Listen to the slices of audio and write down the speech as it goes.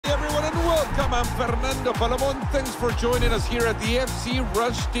Welcome, I'm Fernando Palamon. Thanks for joining us here at the FC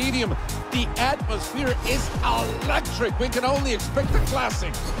Rush Stadium. The atmosphere is electric. We can only expect a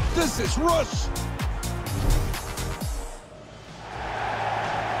classic. This is Rush.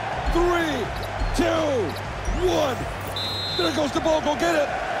 3, 2, 1. There goes the ball. Go get it.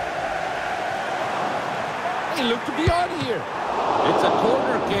 They look to be on here. It's a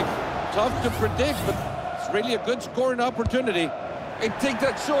corner kick. Tough to predict, but it's really a good scoring opportunity. They take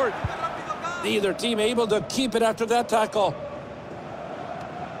that short. Neither team able to keep it after that tackle.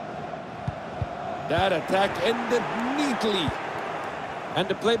 That attack ended neatly. And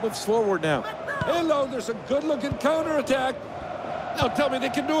the play moves forward now. Hello, there's a good-looking counter-attack. Now tell me they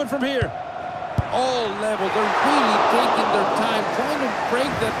can do it from here. All level, they're really taking their time, trying to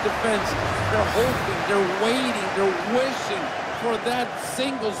break that defense. They're hoping, they're waiting, they're wishing for that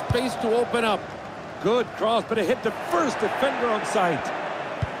single space to open up. Good cross, but it hit the first defender on sight.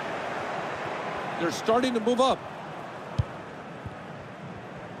 They're starting to move up.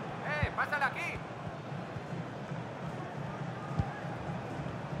 Hey, pásala aquí.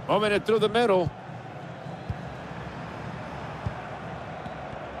 Moving it through the middle.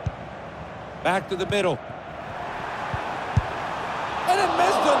 Back to the middle. And it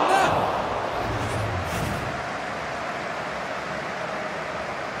missed the net.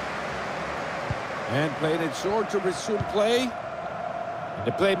 And playing it short to resume play. And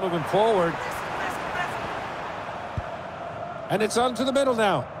the play moving forward. And it's on to the middle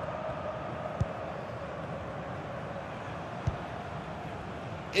now.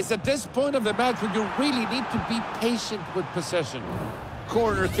 It's at this point of the match when you really need to be patient with possession.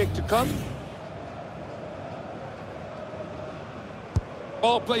 Corner kick to come.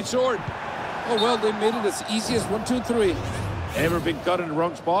 Ball played short. Oh, well, they made it as easy as 1, 2, 3. Ever been caught in the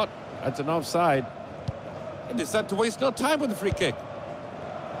wrong spot? That's an offside. And they decide to waste no time with the free kick.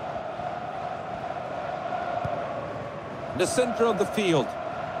 The center of the field.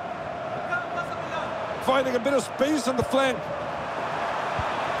 Finding a bit of space on the flank.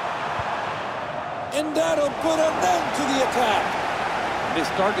 And that'll put an end to the attack. They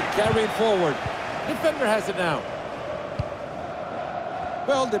start to carry it forward. Defender has it now.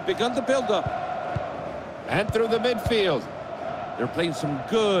 Well, they've begun the build-up. And through the midfield. They're playing some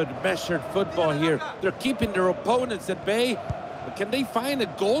good, measured football here. They're keeping their opponents at bay. But can they find a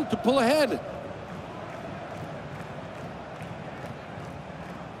goal to pull ahead?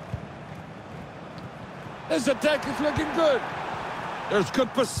 This attack is looking good. There's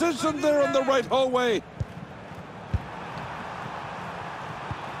good position there on the right hallway.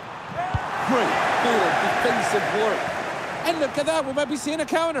 Great bit of defensive work. And look at that, we might be seeing a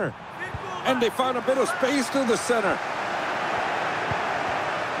counter. And they found a bit of space through the center.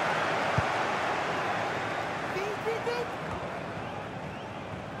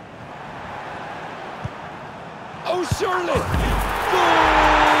 Oh, surely. Goal!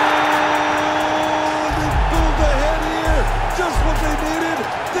 They pulled ahead here. Just what they needed.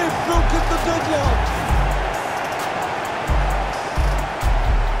 They've broken the deadlock.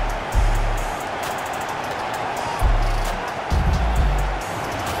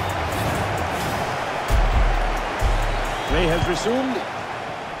 Play has resumed.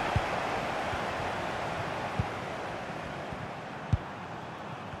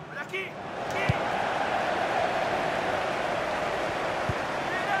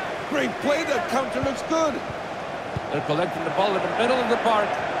 Great play, that counter looks good. They're collecting the ball in the middle of the park.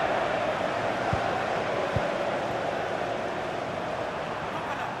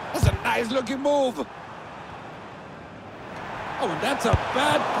 That's a nice looking move. Oh, and that's a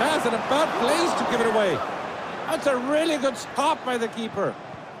bad pass and a bad place to give it away. That's a really good stop by the keeper.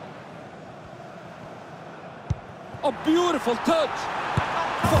 A beautiful touch.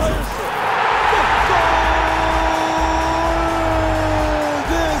 Fires it.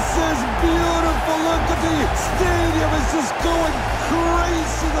 This is beautiful. Look at the stadium is just going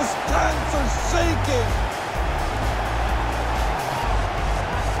crazy. The stands are shaking.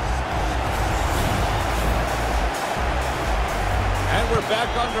 And we're back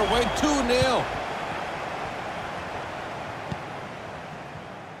underway, 2-0.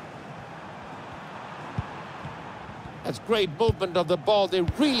 That's great movement of the ball. They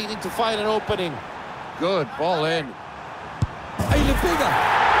really need to find an opening. Good ball in. Ahí le pega.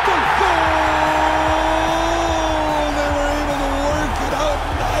 Good goal! They were able to work it out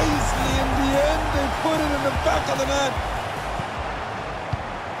nicely. In the end, they put it in the back of the net.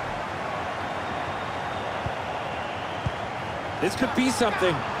 This could be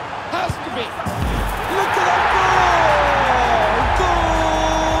something. Has to be. Look at that goal!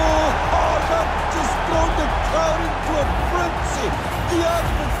 Goal! Oh, that just thrown the crowd into a frenzy. The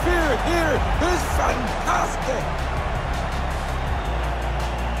atmosphere atmosphere here is fantastic.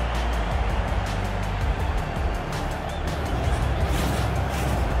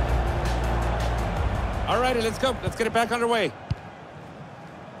 All righty, let's go. Let's get it back underway.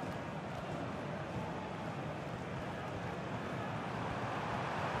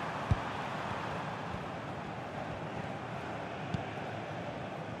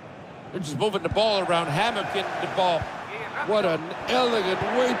 They're just moving the ball around, Hammock in the ball. What an elegant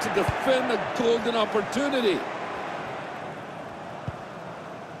way to defend a golden opportunity.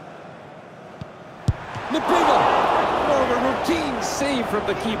 Napiga! More of a routine save from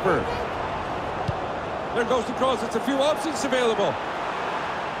the keeper. There goes the cross. It's a few options available.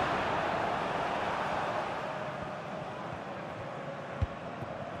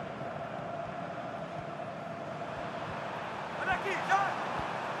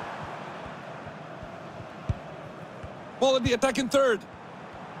 Ball in the attacking third.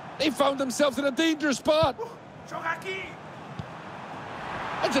 They found themselves in a dangerous spot.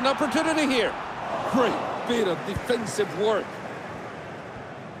 That's an opportunity here. Great bit of defensive work.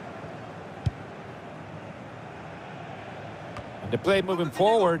 And the play moving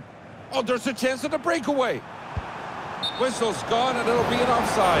forward. Oh, there's a chance of a breakaway. Whistle's gone and it'll be an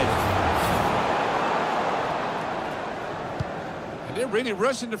offside. And they're really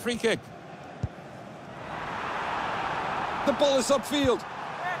rushing the free kick. The ball is upfield. Fires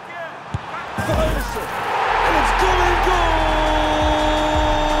it. And it's going goal!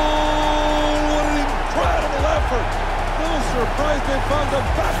 What an incredible effort. No surprise they found the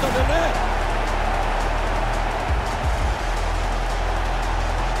back of the net.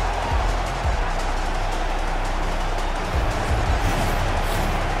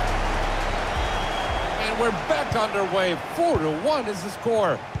 And we're back underway. 4-1 is the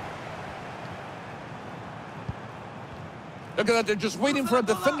score. Look at that, they're just waiting for a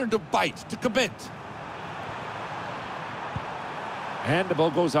defender to bite, to commit. And the ball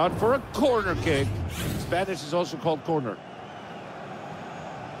goes out for a corner kick. In Spanish is also called corner.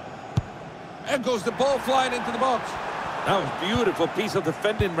 And goes the ball flying into the box. That was a beautiful piece of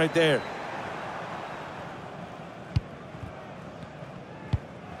defending right there.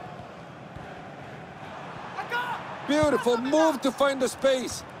 Beautiful move to find the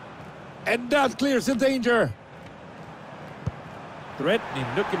space. And that clears the danger. Threatening,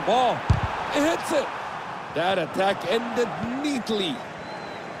 looking ball. It hits it. That attack ended neatly.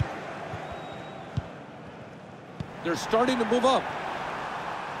 They're starting to move up.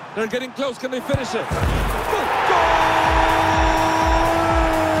 They're getting close. Can they finish it? Goal!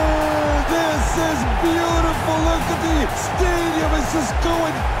 This is beautiful. Look at the stadium. It's just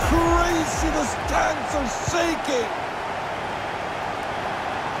going crazy. The stands are shaking.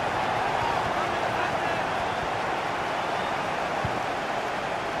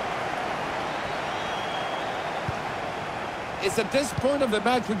 It's at this point of the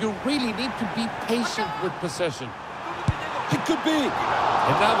match where you really need to be patient with possession. It could be.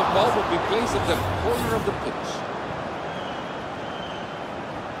 And now the ball will be placed at the corner of the pitch.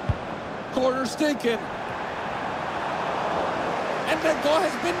 Corner's taken. And that goal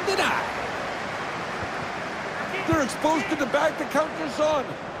has been denied. They're exposed to the back. The counter's on.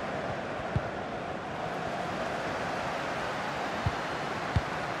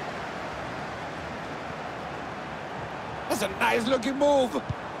 That's a nice-looking move. Oh,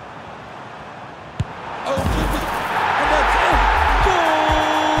 and that's it. Goal!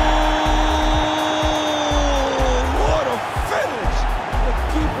 What a finish! The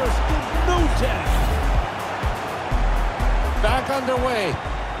keeper stood no chance. Back underway.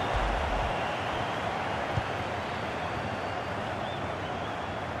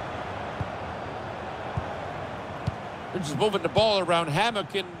 They're just moving the ball around,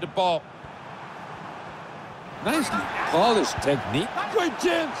 Hammock in the ball. Nicely polished technique. Great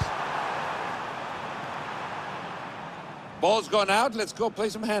chance. Ball's gone out. Let's go play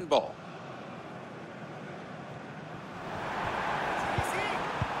some handball.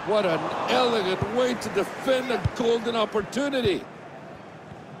 What an elegant way to defend a golden opportunity.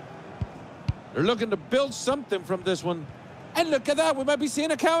 They're looking to build something from this one. And look at that. We might be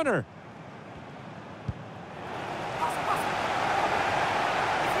seeing a counter.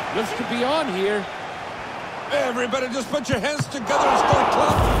 Looks to be on here. Everybody just put your hands together and start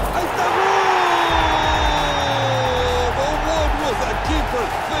clapping. Well, what was that keeper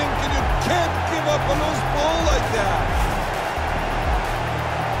thinking? You can't give up a loose ball like that.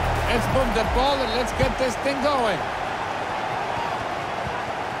 Let's move the ball and let's get this thing going.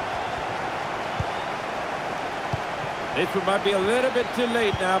 This one might be a little bit too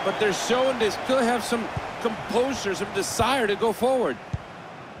late now, but they're showing they still have some composure, some desire to go forward.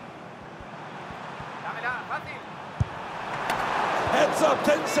 Pásamela, fácil. Heads up,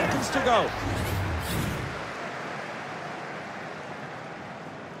 10 seconds to go.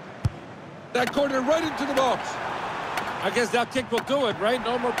 That corner right into the box. I guess that kick will do it, right?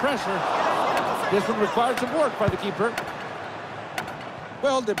 No more pressure. This one required some work by the keeper.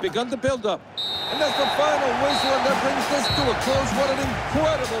 Well, they've begun to build up. And that's the final whistle, and that brings this to a close. What an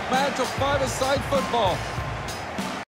incredible match of five-a-side football.